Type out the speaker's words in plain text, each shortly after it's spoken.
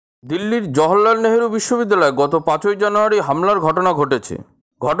দিল্লির জওহরলাল নেহরু বিশ্ববিদ্যালয়ে গত 5ই জানুয়ারি হামলার ঘটনা ঘটেছে।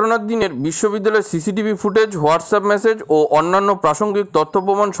 ঘটনার দিনের বিশ্ববিদ্যালয়ের সিসিটিভি ফুটেজ, হোয়াটসঅ্যাপ মেসেজ ও অন্যান্য প্রাসঙ্গিক তথ্য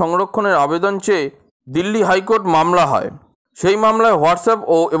প্রমাণ সংরক্ষণের আবেদন চেয়ে দিল্লি হাইকোর্ট মামলা হয়। সেই মামলায় হোয়াটসঅ্যাপ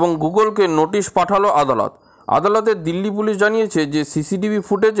এবং গুগলকে নোটিশ পাঠালো আদালত। আদালতে দিল্লি পুলিশ জানিয়েছে যে সিসিটিভি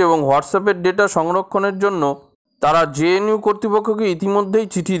ফুটেজ এবং হোয়াটসঅ্যাপের ডেটা সংরক্ষণের জন্য তারা জেএনইউ কর্তৃপক্ষকে ইতিমধ্যেই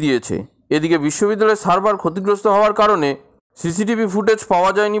চিঠি দিয়েছে। এদিকে বিশ্ববিদ্যালয়ের সার্ভার ক্ষতিগ্রস্ত হওয়ার কারণে সিসিটিভি ফুটেজ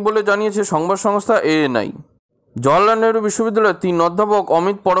পাওয়া যায়নি বলে জানিয়েছে সংবাদ সংস্থা এএনআই। জওহরলাল নেহরু বিশ্ববিদ্যালয়ের 3 অধ্যাপক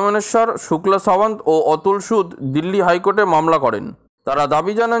অমিত পরমেশ্বর, শুক্লা সাওয়ান্ত ও অতুল সুদ দিল্লি হাইকোর্টে মামলা করেন। তারা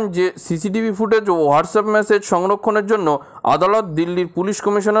দাবি জানান যে সিসিটিভি ফুটেজ ও হোয়াটসঅ্যাপ মেসেজ সংরক্ষণের জন্য আদালত দিল্লির পুলিশ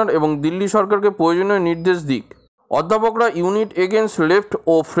কমিশনার এবং দিল্লি সরকারকে প্রয়োজনীয় নির্দেশ দিক। অধ্যাপকরা unit against left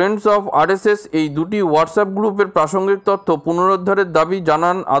O friends of RSS এই দুটি হোয়াটসঅ্যাপ গ্রুপের প্রাসঙ্গিক তথ্য পুনরুদ্ধারের দাবি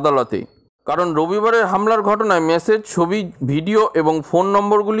জানান আদালতে। কারণ রবিবারের হামলার ঘটনায় মেসেজ, ছবি, ভিডিও এবং ফোন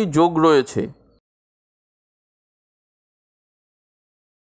নম্বরগুলি যোগ রয়েছে।